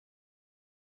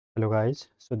Hello guys,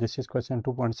 so this is question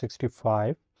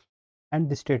 2.65 and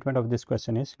the statement of this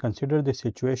question is consider the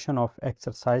situation of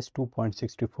exercise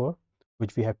 2.64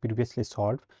 which we have previously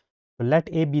solved. So let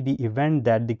A be the event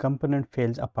that the component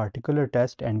fails a particular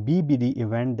test and B be the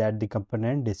event that the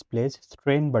component displays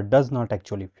strain but does not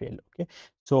actually fail. Okay,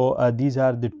 so these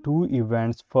are the two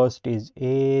events. First is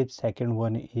A, second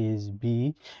one is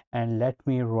B, and let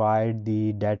me write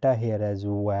the data here as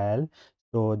well.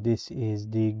 So this is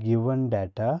the given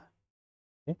data.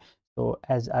 Okay, so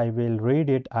as I will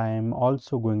read it, I am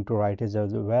also going to write it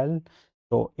as well.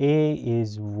 So A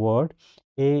is what?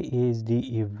 A is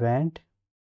the event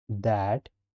that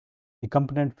the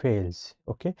component fails.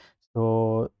 Okay,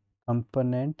 so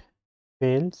component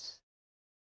fails,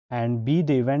 and B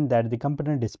the event that the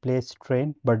component displays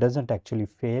strain but doesn't actually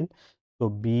fail. So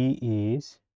B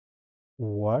is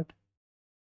what?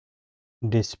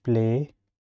 Display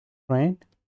strain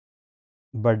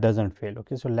but doesn't fail.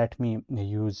 Okay, so let me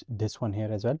use this one here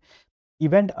as well.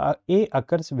 Event A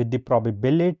occurs with the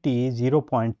probability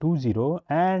 0.20,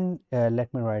 and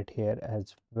let me write here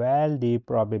as well the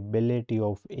probability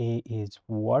of A is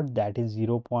what? That is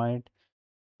 0.20.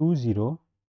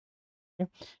 Okay,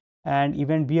 and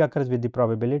event B occurs with the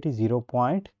probability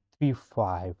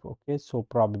 0.35. Okay, so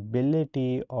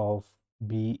probability of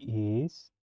B is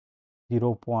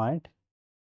 0.35.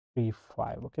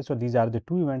 Okay, so these are the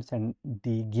two events and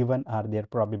the given are their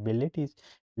probabilities.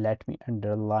 Let me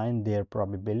underline their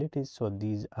probabilities. So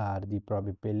these are the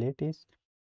probabilities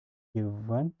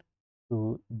given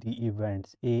to the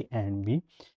events A and B.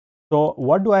 So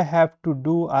what do I have to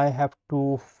do? I have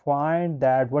to find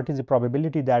that what is the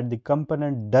probability that the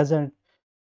component doesn't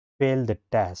fail the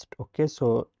test. Okay,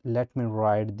 so let me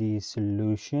write the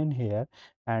solution here,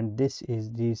 and this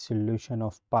is the solution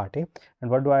of part A.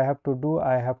 And what do I have to do?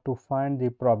 I have to find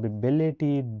the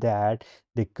probability that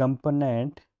the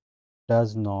component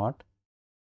does not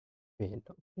fail.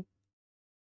 Okay,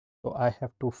 so I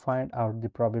have to find out the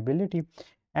probability,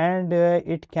 and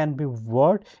it can be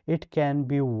what? It can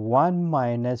be 1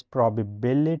 minus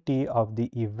probability of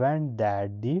the event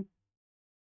that the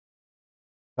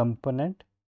component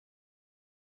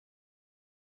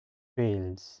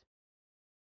fails.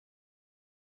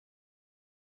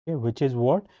 Okay, which is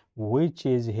what? Which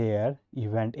is here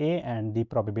event A, and the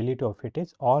probability of it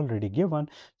is already given.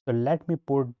 So let me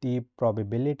put the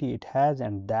probability it has,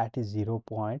 and that is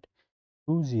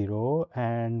 0.20,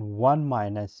 and 1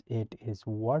 minus it is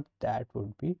what? That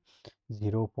would be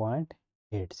 0.80.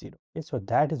 Okay, so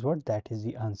that is what? That is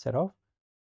the answer of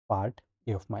part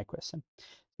A of my question.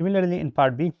 Similarly, in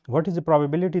part B, what is the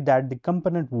probability that the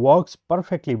component works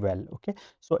perfectly well? Okay,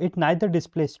 so it neither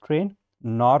displays strain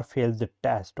nor fails the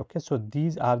test. Okay, so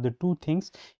these are the two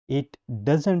things. It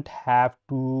doesn't have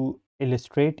to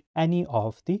illustrate any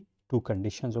of the two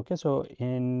conditions. Okay, so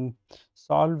in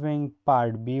solving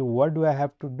part B, what do I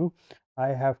have to do? I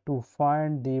have to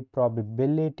find the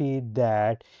probability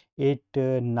that it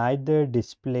neither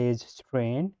displays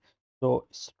strain. So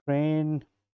strain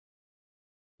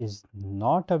is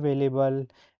not available,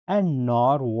 and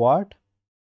nor what?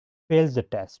 Fails the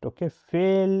test. Okay,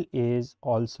 fail is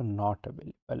also not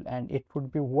available, and it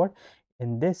would be what?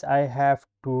 In this I have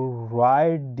to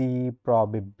write the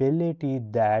probability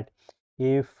that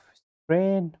if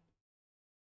strain,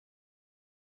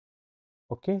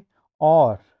 okay,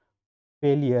 or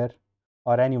failure,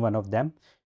 or any one of them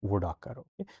would occur.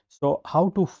 Okay, so how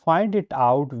to find it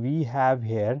out? We have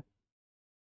here,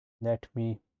 let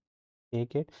me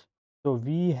take it. So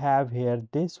we have here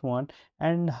this one,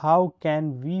 and how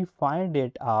can we find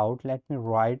it out? Let me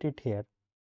write it here,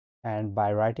 and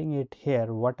by writing it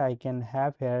here, what I can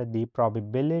have here, the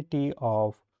probability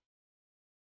of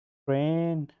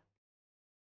strain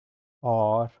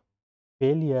or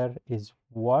failure is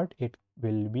what? It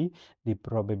will be the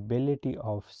probability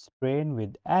of strain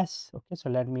with S. Okay, so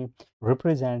let me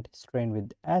represent strain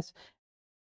with S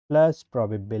plus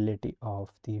probability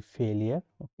of the failure.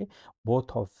 Okay,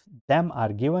 both of them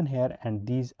are given here, and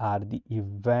these are the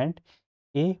event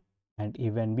A and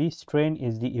event B. Strain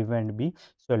is the event B.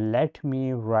 So let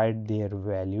me write their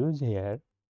values here.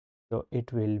 So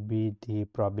it will be the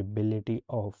probability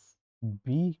of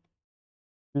B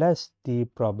plus the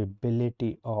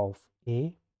probability of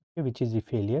A, okay, which is the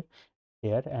failure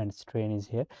here, and strain is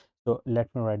here. So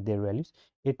let me write their values.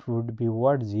 It would be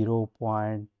what?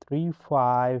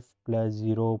 0.35 plus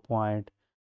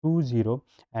 0.20,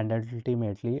 and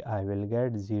ultimately I will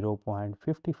get 0.55.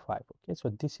 Okay, so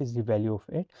this is the value of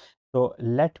it. So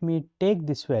let me take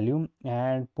this value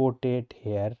and put it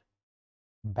here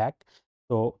back.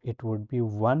 So it would be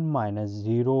 1 minus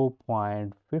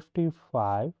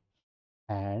 0.55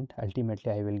 and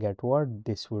ultimately I will get what?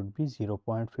 This would be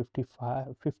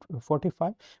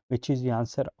 0.45, which is the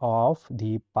answer of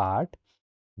the part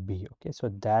B. Okay, so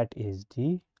that is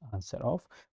the answer of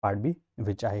part B,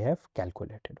 which I have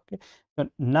calculated. Okay, so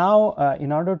now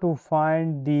in order to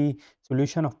find the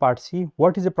solution of part C,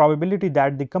 what is the probability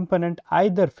that the component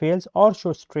either fails or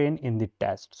shows strain in the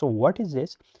test? So what is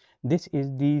this? This is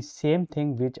the same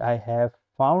thing which I have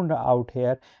found out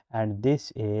here, and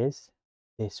this is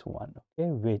this one,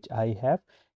 okay, which I have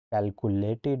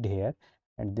calculated here,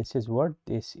 and this is what?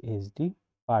 This is the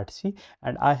part C,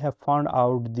 and I have found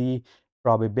out the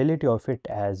probability of it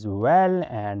as well,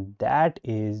 and that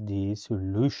is the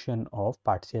solution of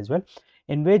part C as well,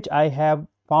 in which I have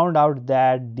found out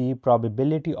that the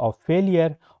probability of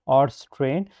failure or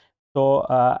strain. So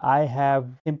I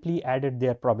have simply added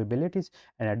their probabilities,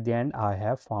 and at the end I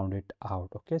have found it out.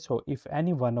 Okay, so if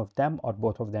any one of them or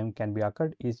both of them can be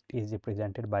occurred, is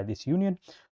represented by this union,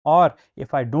 or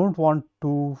if I don't want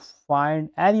to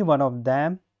find any one of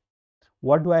them,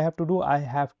 what do I have to do? I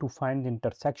have to find the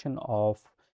intersection of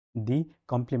the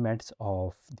complements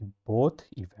of the both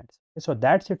events. So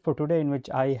that's it for today, in which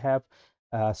I have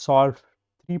solved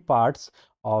 3 parts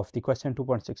of the question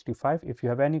 2.65. If you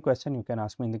have any question, you can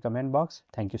ask me in the comment box.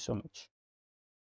 Thank you so much.